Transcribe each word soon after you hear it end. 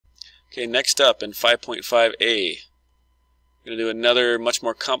Okay, next up in 5.5a, we're going to do another much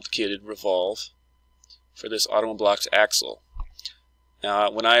more complicated revolve for this Automoblox axle.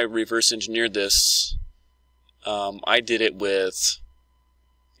 Now, when I reverse engineered this, I did it with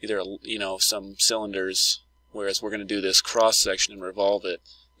either some cylinders, whereas we're going to do this cross section and revolve it.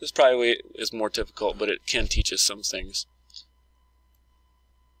 This probably is more difficult, but it can teach us some things.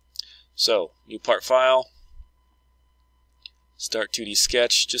 So, new part file, start 2D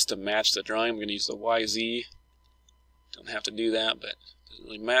sketch just to match the drawing. I'm going to use the YZ. Don't have to do that, but it doesn't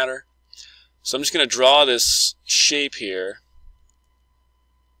really matter. So I'm just going to draw this shape here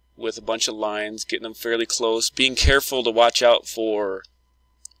with a bunch of lines, getting them fairly close, being careful to watch out for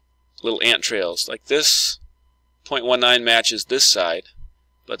little ant trails. Like this 0.19 matches this side,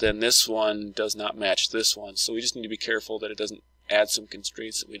 but then this one does not match this one. So we just need to be careful that it doesn't add some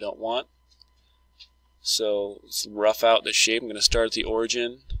constraints that we don't want. So let's rough out the shape. I'm going to start at the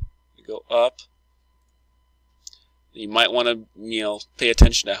origin, go up. You might want to pay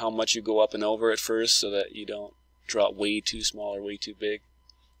attention to how much you go up and over at first so that you don't draw it way too small or way too big.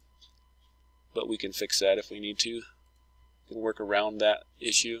 But we can fix that if we need to. We can work around that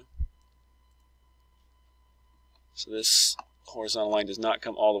issue. So this horizontal line does not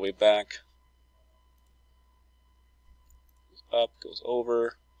come all the way back. Goes up, goes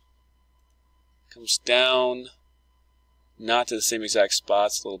over, comes down, not to the same exact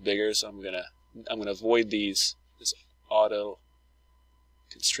spots, a little bigger. So I'm gonna avoid these. This auto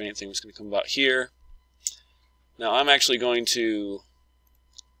constraint thing is going to come about here. Now I'm actually going to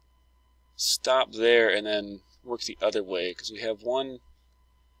stop there and then work the other way because we have one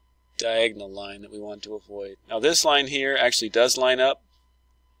diagonal line that we want to avoid. Now this line here actually does line up,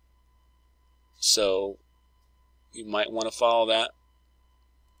 so you might want to follow that.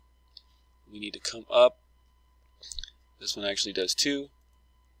 We need to come up. This one actually does too.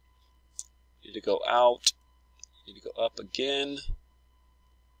 Need to go out. Need to go up again.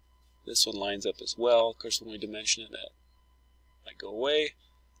 This one lines up as well. Of course, when we dimension it, that might go away.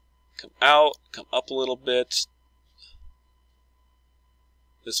 Come out, come up a little bit.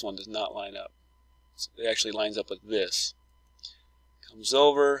 This one does not line up. So it actually lines up with this. Comes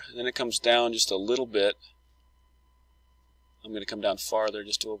over, and then it comes down just a little bit. I'm going to come down farther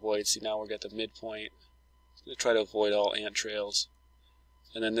just to avoid. See, now we're at the midpoint. I'm going to try to avoid all ant trails.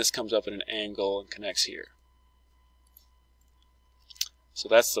 And then this comes up at an angle and connects here. So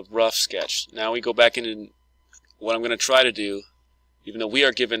that's the rough sketch. Now we go back into what I'm going to try to do, even though we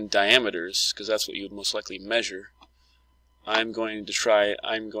are given diameters, because that's what you would most likely measure. I'm going to try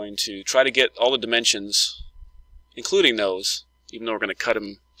to get all the dimensions, including those, even though we're going to cut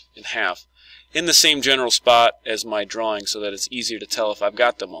them in half, in the same general spot as my drawing so that it's easier to tell if I've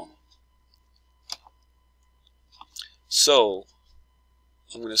got them all. So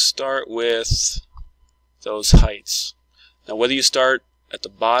I'm going to start with those heights. Now whether you start at the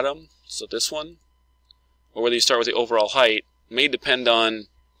bottom, so this one, or whether you start with the overall height, may depend on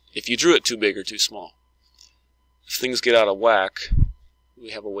if you drew it too big or too small. If things get out of whack,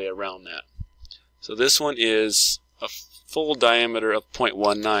 we have a way around that. So this one is a full diameter of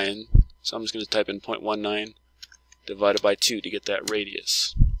 0.19, so I'm just going to type in 0.19 divided by 2 to get that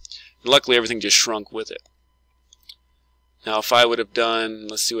radius. And luckily everything just shrunk with it. Now if I would have done,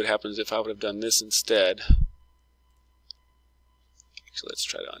 let's see what happens if I would have done this instead. So let's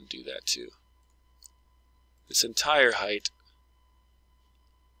try to undo that too. This entire height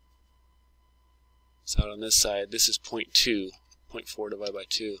is out on this side. This is 0.2, 0.4 divided by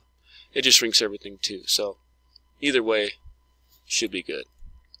 2. It just shrinks everything too. So either way should be good.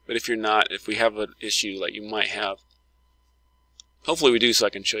 But if you're not, if we have an issue like you might have, hopefully we do so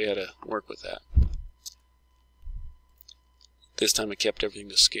I can show you how to work with that. This time I kept everything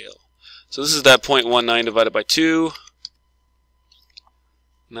to scale. So this is that 0.19 divided by 2.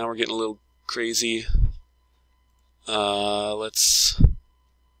 Now we're getting a little crazy. This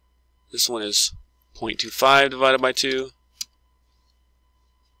one is 0.25 divided by 2.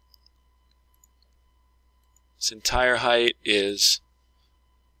 This entire height is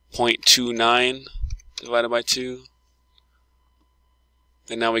 0.29 divided by 2.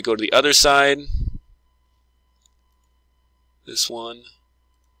 And now we go to the other side. This one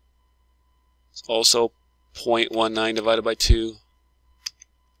is also 0.19 divided by 2.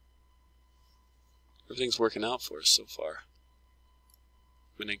 Everything's working out for us so far.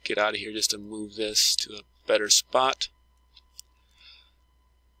 I'm going to get out of here just to move this to a better spot.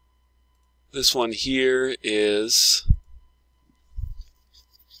 This one here is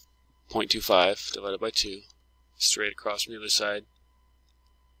 0.25 divided by 2, straight across from the other side,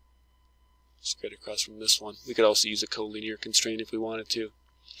 straight across from this one. We could also use a collinear constraint if we wanted to.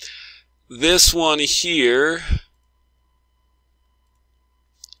 this one here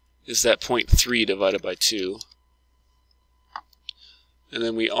is that 0.3 divided by 2. And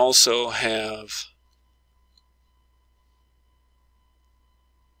then we also have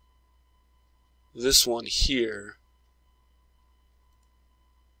this one here.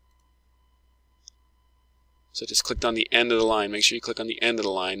 So I just clicked on the end of the line. Make sure you click on the end of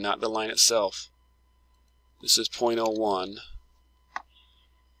the line, not the line itself. This is 0.01.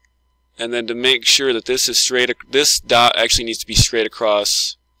 And then to make sure that this is straight, this dot actually needs to be straight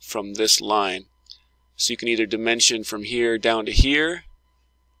across from this line. So you can either dimension from here down to here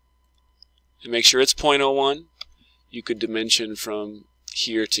and make sure it's 0.01. You could dimension from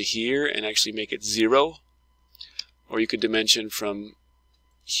here to here and actually make it 0. Or you could dimension from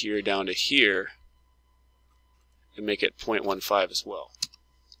here down to here and make it 0.15 as well.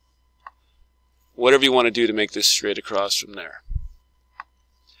 Whatever you want to do to make this straight across from there.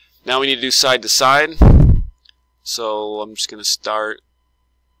 Now we need to do side to side. So I'm just going to start.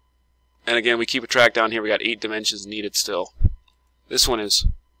 And again, we keep a track down here. We got 8 dimensions needed still. This one is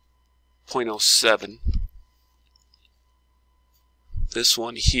 0.07. This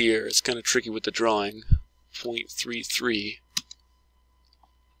one here is kind of tricky with the drawing. 0.33.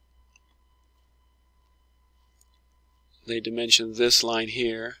 They dimension this line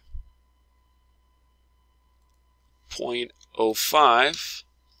here. 0.05.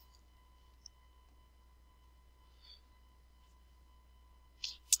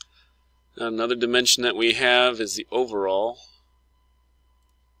 Another dimension that we have is the overall.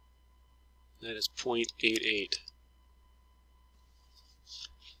 That is 0.88.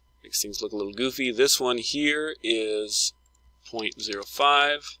 Makes things look a little goofy. This one here is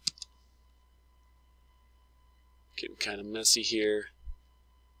 0.05. Getting kind of messy here.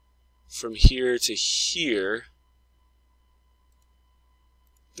 From here to here,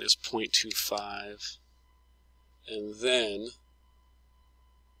 there's 0.25. And then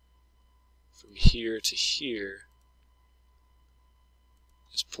from here to here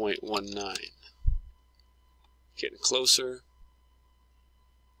is 0.19. Getting closer.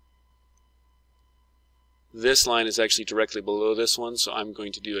 This line is actually directly below this one, so I'm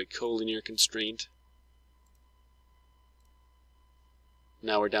going to do a collinear constraint.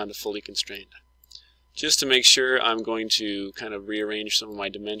 Now we're down to fully constrained. Just to make sure, I'm going to kind of rearrange some of my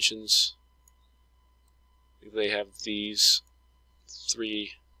dimensions. They have these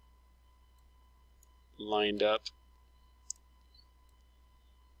 3 lined up.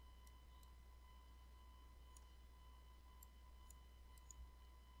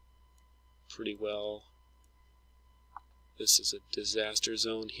 Pretty well. This is a disaster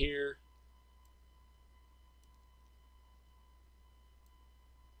zone here.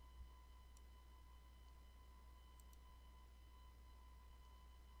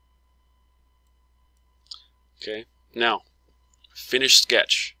 Okay, now, finished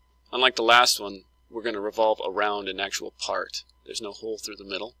sketch. Unlike the last one, we're going to revolve around an actual part. There's no hole through the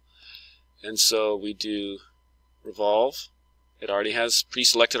middle. And so we do revolve. It already has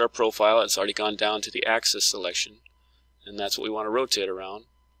pre-selected our profile. It's already gone down to the axis selection. And that's what we want to rotate around.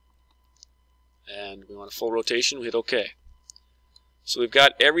 And we want a full rotation. We hit OK. So we've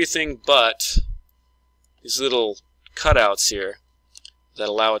got everything but these little cutouts here that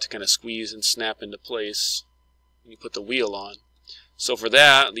allow it to kind of squeeze and snap into place when you put the wheel on. So for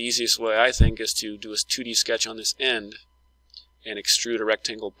that, the easiest way I think is to do a 2D sketch on this end and extrude a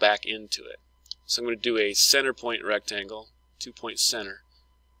rectangle back into it. So I'm going to do a center point rectangle, 2-point center,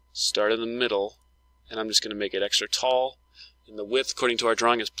 start in the middle, and I'm just going to make it extra tall, and the width according to our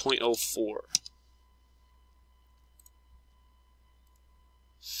drawing is 0.04.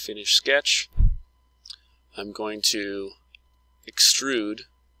 Finish sketch. I'm going to extrude.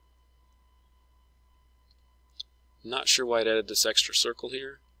 Not sure why it added this extra circle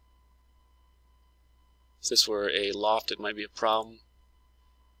here. If this were a loft, it might be a problem.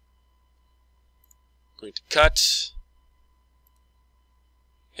 I'm going to cut,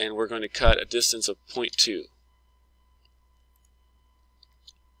 and we're going to cut a distance of 0.2.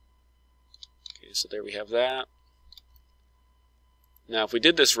 Okay, so there we have that. Now if we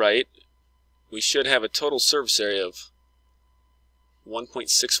did this right, we should have a total surface area of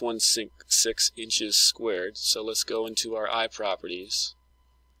 1.616 inches squared. So let's go into our eye properties.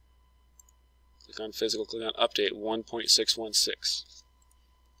 Click on physical, click on update, 1.616.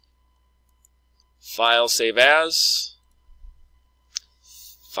 File, save as,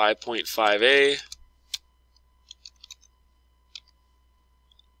 5.5a.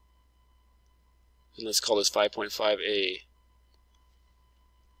 And let's call this 5.5a.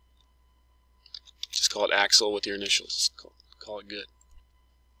 Just call it axle with your initials. Call it good.